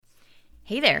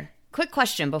Hey there, quick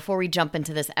question before we jump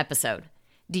into this episode.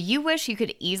 Do you wish you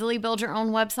could easily build your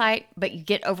own website, but you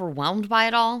get overwhelmed by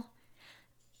it all?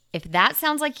 If that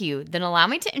sounds like you, then allow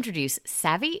me to introduce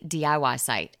Savvy DIY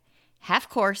Site. Half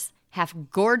course, half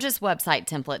gorgeous website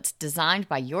templates designed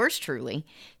by yours truly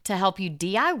to help you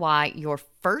DIY your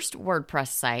first WordPress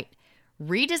site,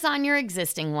 redesign your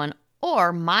existing one,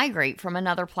 or migrate from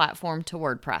another platform to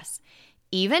WordPress,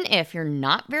 even if you're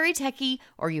not very techie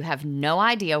or you have no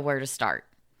idea where to start.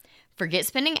 Forget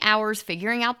spending hours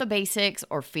figuring out the basics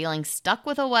or feeling stuck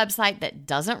with a website that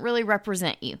doesn't really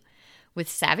represent you. With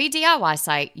Savvy DIY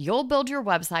Site, you'll build your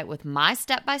website with my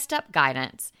step-by-step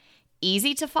guidance,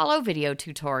 easy-to-follow video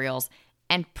tutorials,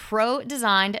 and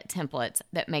pro-designed templates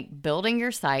that make building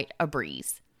your site a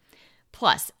breeze.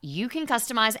 Plus, you can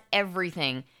customize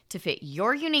everything to fit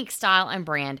your unique style and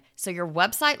brand so your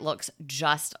website looks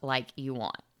just like you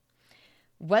want.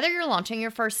 Whether you're launching your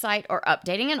first site or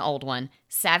updating an old one,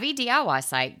 Savvy DIY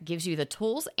Site gives you the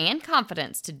tools and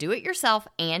confidence to do it yourself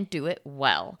and do it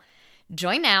well.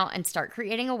 Join now and start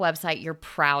creating a website you're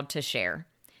proud to share.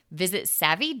 Visit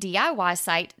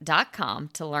savvydiysite.com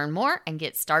to learn more and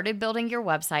get started building your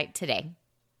website today.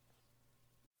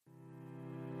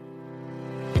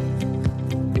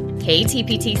 Hey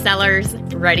TPT sellers,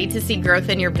 ready to see growth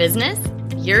in your business?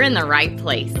 You're in the right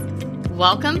place.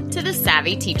 Welcome to the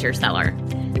Savvy Teacher Seller.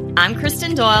 I'm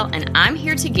Kristen Doyle, and I'm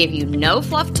here to give you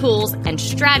no-fluff tools and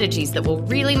strategies that will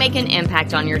really make an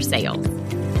impact on your sales.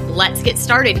 Let's get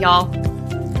started, y'all.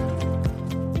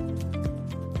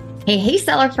 Hey,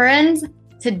 seller friends.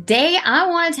 Today, I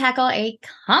want to tackle a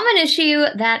common issue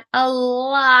that a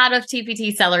lot of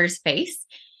TPT sellers face,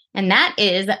 and that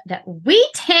is that we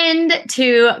tend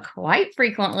to quite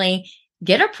frequently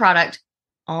get a product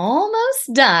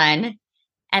almost done,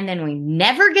 and then we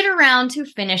never get around to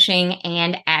finishing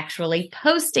and actually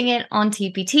posting it on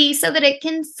TPT so that it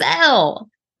can sell.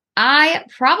 I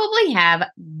probably have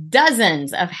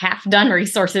dozens of half-done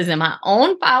resources in my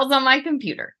own files on my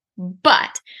computer,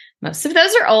 but most of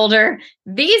those are older.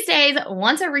 These days,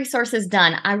 once a resource is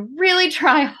done, I really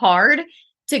try hard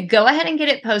to go ahead and get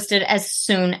it posted as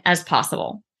soon as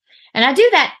possible. And I do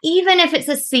that even if it's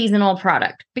a seasonal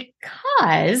product,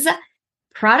 because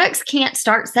products can't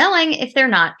start selling if they're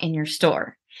not in your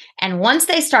store. And once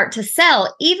they start to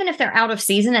sell, even if they're out of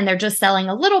season and they're just selling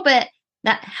a little bit,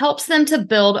 that helps them to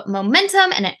build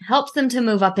momentum and it helps them to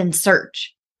move up in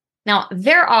search. Now,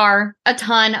 there are a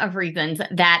ton of reasons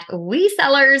that we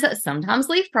sellers sometimes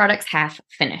leave products half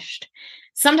finished.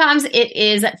 Sometimes it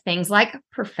is things like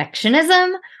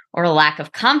perfectionism or a lack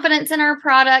of confidence in our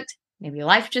product. Maybe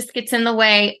life just gets in the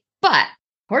way. But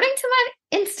according to my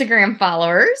Instagram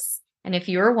followers, and if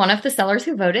you are one of the sellers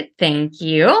who voted, thank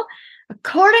you.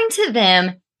 According to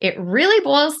them, it really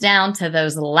boils down to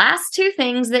those last two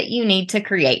things that you need to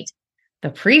create: the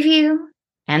preview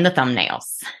and the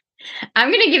thumbnails.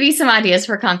 I'm going to give you some ideas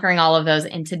for conquering all of those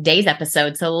in today's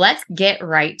episode, so let's get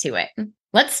right to it.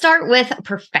 Let's start with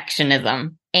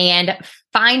perfectionism and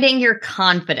finding your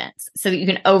confidence so that you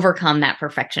can overcome that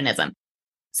perfectionism.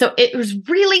 So it was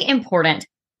really important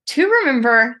to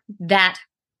remember that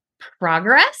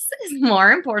progress is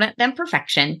more important than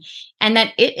perfection, and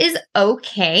that it is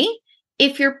okay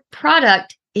if your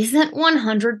product isn't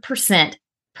 100%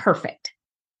 perfect.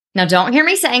 Now, don't hear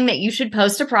me saying that you should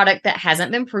post a product that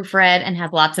hasn't been proofread and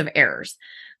has lots of errors.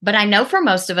 But I know for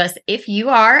most of us, if you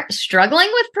are struggling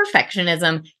with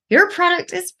perfectionism, your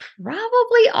product is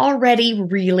probably already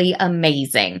really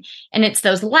amazing. And it's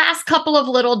those last couple of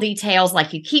little details,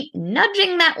 like you keep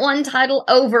nudging that one title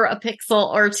over a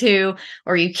pixel or two,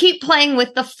 or you keep playing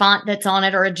with the font that's on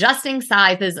it or adjusting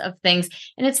sizes of things.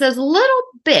 And it's those little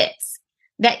bits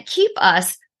that keep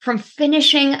us from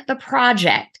finishing the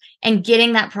project and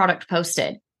getting that product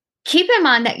posted. Keep in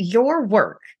mind that your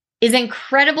work is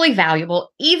incredibly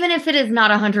valuable, even if it is not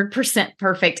 100%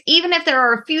 perfect, even if there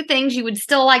are a few things you would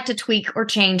still like to tweak or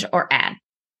change or add.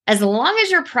 As long as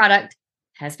your product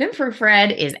has been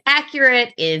proofread, is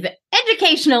accurate, is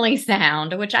educationally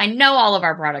sound, which I know all of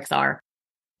our products are,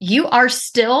 you are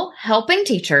still helping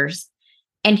teachers,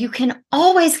 and you can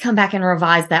always come back and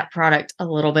revise that product a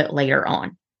little bit later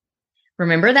on.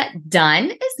 Remember that done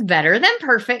is better than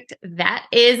perfect. That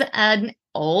is an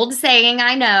old saying,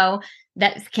 I know,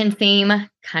 that can seem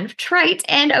kind of trite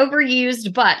and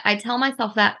overused, but I tell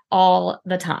myself that all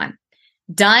the time.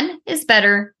 Done is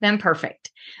better than perfect,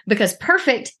 because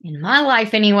perfect, in my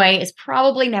life anyway, is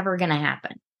probably never going to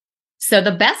happen. So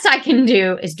the best I can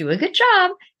do is do a good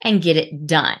job and get it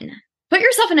done. Put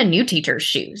yourself in a new teacher's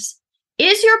shoes.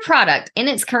 Is your product in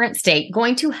its current state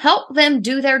going to help them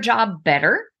do their job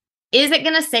better? Is it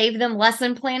going to save them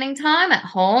lesson planning time at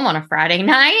home on a Friday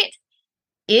night?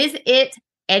 Is it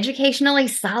educationally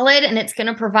solid and it's going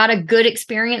to provide a good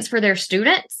experience for their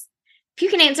students? If you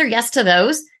can answer yes to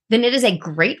those, then it is a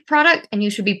great product and you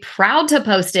should be proud to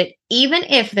post it, even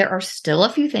if there are still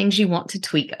a few things you want to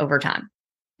tweak over time.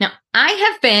 Now, I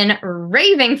have been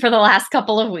raving for the last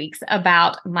couple of weeks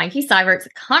about Mikey Seibert's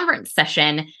conference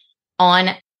session on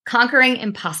conquering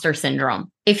imposter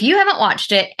syndrome. If you haven't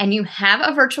watched it and you have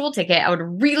a virtual ticket, I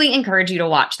would really encourage you to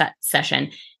watch that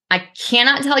session. I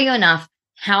cannot tell you enough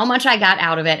how much I got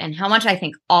out of it and how much I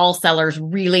think all sellers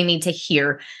really need to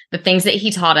hear the things that he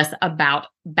taught us about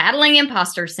battling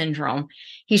imposter syndrome.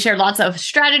 He shared lots of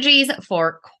strategies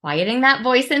for quieting that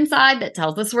voice inside that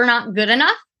tells us we're not good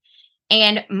enough.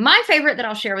 And my favorite that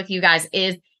I'll share with you guys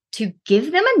is to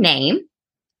give them a name,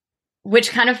 which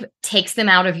kind of takes them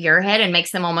out of your head and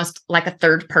makes them almost like a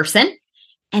third person,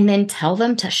 and then tell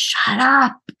them to shut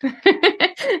up.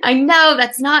 I know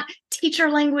that's not teacher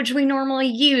language we normally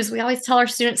use. We always tell our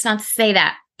students not to say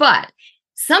that, but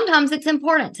sometimes it's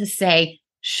important to say,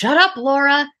 shut up,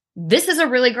 Laura. This is a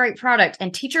really great product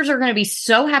and teachers are going to be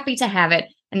so happy to have it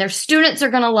and their students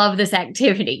are going to love this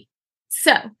activity.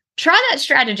 So try that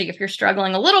strategy if you're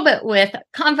struggling a little bit with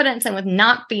confidence and with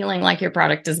not feeling like your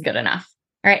product is good enough.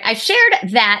 All right, I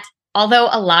shared that although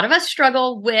a lot of us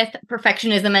struggle with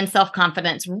perfectionism and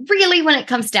self-confidence, really when it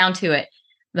comes down to it,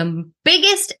 the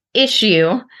biggest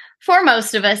issue for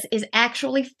most of us is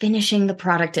actually finishing the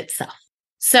product itself.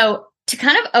 So to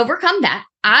kind of overcome that,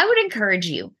 I would encourage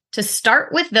you to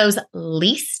start with those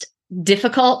least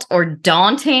difficult or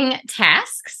daunting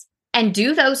tasks and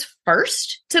do those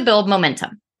first to build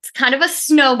momentum. It's kind of a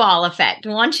snowball effect.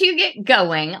 Once you get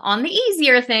going on the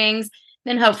easier things,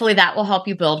 then hopefully that will help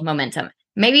you build momentum.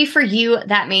 Maybe for you,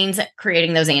 that means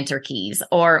creating those answer keys,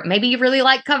 or maybe you really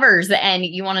like covers and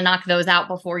you want to knock those out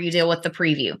before you deal with the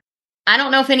preview. I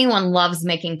don't know if anyone loves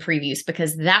making previews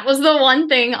because that was the one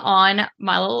thing on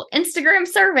my little Instagram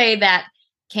survey that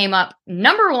came up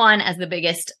number one as the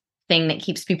biggest thing that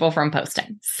keeps people from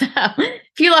posting. So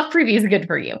if you love previews, good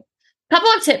for you. A couple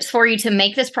of tips for you to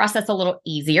make this process a little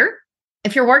easier.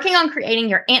 If you're working on creating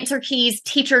your answer keys,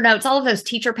 teacher notes, all of those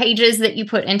teacher pages that you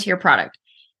put into your product,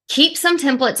 keep some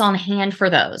templates on hand for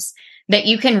those that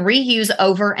you can reuse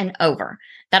over and over.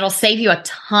 That'll save you a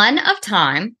ton of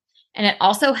time. And it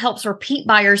also helps repeat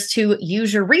buyers to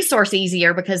use your resource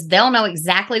easier because they'll know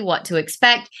exactly what to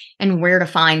expect and where to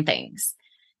find things.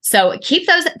 So keep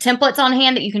those templates on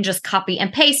hand that you can just copy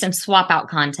and paste and swap out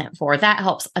content for. That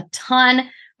helps a ton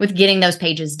with getting those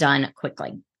pages done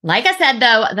quickly. Like I said,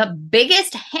 though, the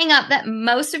biggest hang up that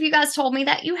most of you guys told me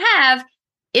that you have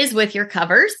is with your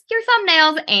covers, your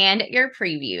thumbnails, and your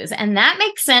previews. And that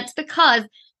makes sense because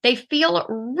they feel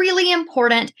really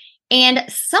important. And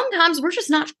sometimes we're just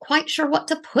not quite sure what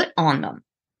to put on them.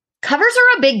 Covers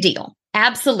are a big deal.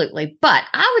 Absolutely. But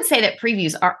I would say that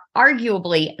previews are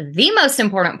arguably the most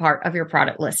important part of your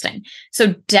product listing.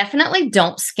 So definitely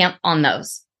don't skimp on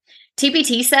those.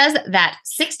 TPT says that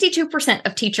 62%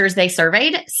 of teachers they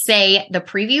surveyed say the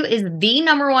preview is the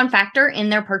number one factor in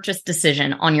their purchase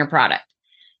decision on your product.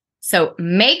 So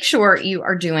make sure you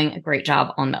are doing a great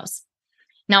job on those.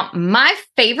 Now, my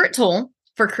favorite tool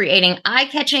for creating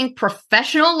eye-catching,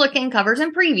 professional-looking covers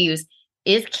and previews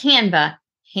is Canva,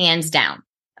 hands down.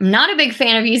 I'm not a big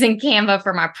fan of using Canva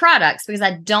for my products because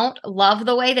I don't love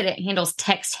the way that it handles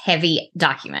text-heavy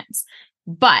documents.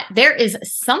 But there is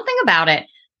something about it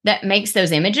that makes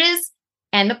those images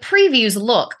and the previews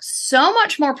look so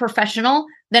much more professional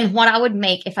than what I would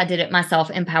make if I did it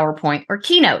myself in PowerPoint or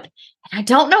Keynote. And I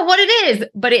don't know what it is,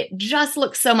 but it just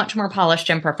looks so much more polished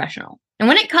and professional. And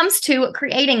when it comes to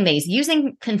creating these,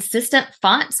 using consistent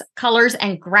fonts, colors,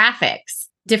 and graphics,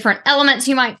 different elements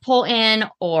you might pull in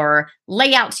or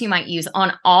layouts you might use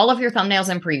on all of your thumbnails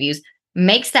and previews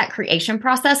makes that creation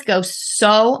process go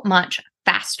so much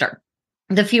faster.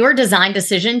 The fewer design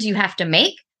decisions you have to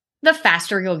make, the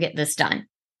faster you'll get this done.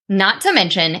 Not to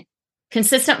mention,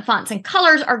 consistent fonts and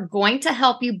colors are going to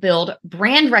help you build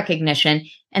brand recognition,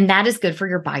 and that is good for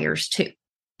your buyers too.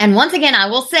 And once again, I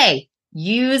will say,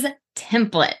 use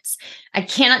templates. I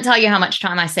cannot tell you how much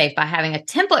time I save by having a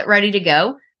template ready to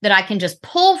go that I can just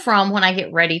pull from when I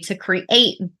get ready to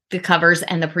create the covers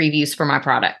and the previews for my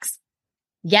products.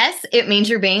 Yes, it means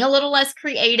you're being a little less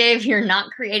creative. You're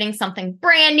not creating something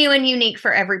brand new and unique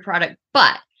for every product,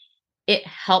 but it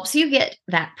helps you get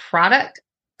that product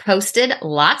posted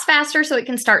lots faster so it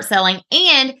can start selling,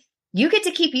 and you get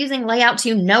to keep using layouts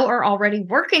you know are already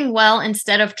working well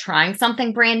instead of trying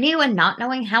something brand new and not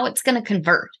knowing how it's going to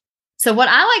convert. So what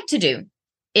I like to do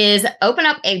is open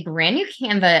up a brand new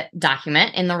Canva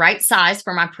document in the right size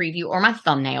for my preview or my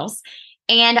thumbnails,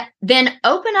 and then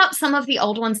open up some of the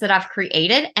old ones that I've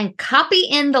created and copy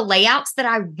in the layouts that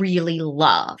I really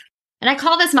love. And I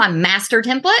call this my master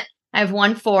template. I have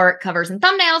one for covers and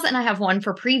thumbnails, and I have one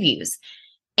for previews.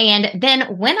 And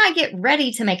then when I get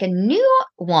ready to make a new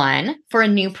one for a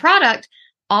new product,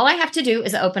 all I have to do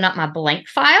is open up my blank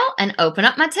file and open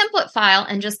up my template file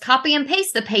and just copy and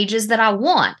paste the pages that I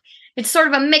want. It's sort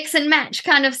of a mix and match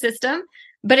kind of system,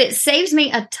 but it saves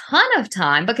me a ton of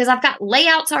time because I've got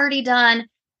layouts already done.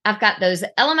 I've got those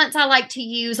elements I like to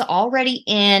use already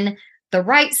in. The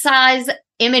right size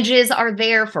images are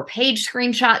there for page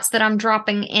screenshots that I'm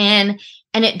dropping in.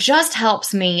 And it just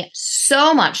helps me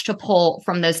so much to pull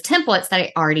from those templates that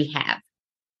I already have.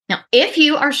 Now, if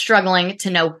you are struggling to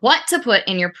know what to put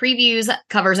in your previews,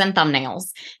 covers, and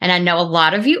thumbnails, and I know a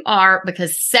lot of you are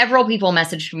because several people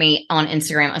messaged me on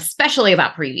Instagram, especially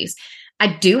about previews, I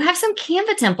do have some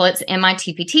Canva templates in my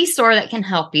TPT store that can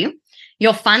help you.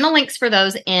 You'll find the links for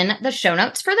those in the show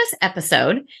notes for this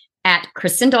episode at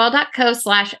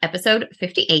kristendoyle.co/episode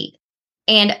 58.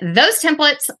 And those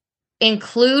templates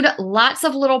include lots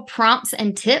of little prompts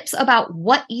and tips about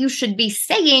what you should be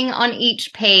saying on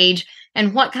each page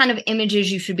and what kind of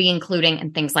images you should be including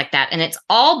and things like that. And it's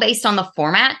all based on the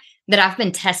format that I've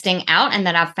been testing out and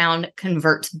that I've found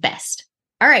converts best.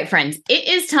 All right, friends, it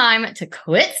is time to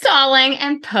quit stalling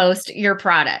and post your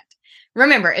product.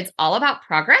 Remember, it's all about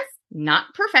progress,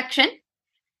 not perfection.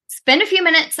 Spend a few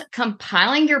minutes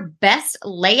compiling your best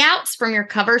layouts from your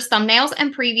covers, thumbnails,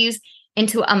 and previews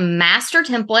into a master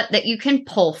template that you can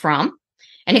pull from.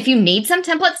 And if you need some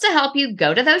templates to help you,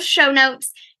 go to those show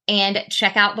notes and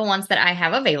check out the ones that I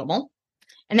have available.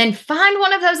 And then find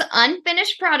one of those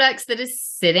unfinished products that is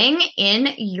sitting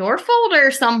in your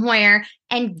folder somewhere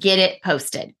and get it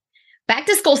posted. Back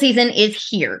to school season is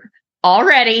here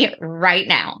already right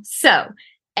now. So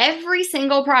every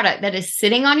single product that is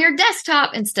sitting on your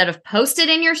desktop instead of posted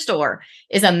in your store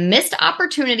is a missed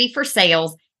opportunity for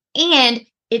sales, and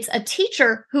it's a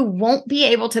teacher who won't be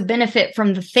able to benefit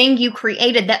from the thing you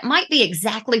created that might be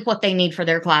exactly what they need for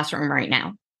their classroom right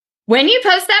now. When you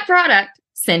post that product,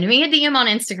 send me a DM on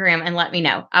Instagram and let me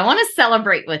know. I want to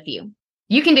celebrate with you.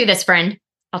 You can do this, friend.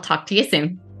 I'll talk to you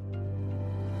soon.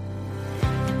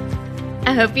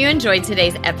 I hope you enjoyed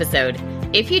today's episode.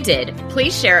 If you did,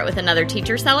 please share it with another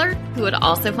teacher seller who would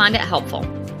also find it helpful.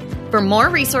 For more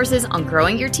resources on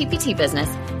growing your TPT business,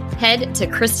 head to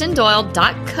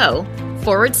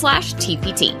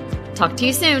kristendoyle.co/TPT. Talk to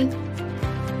you soon.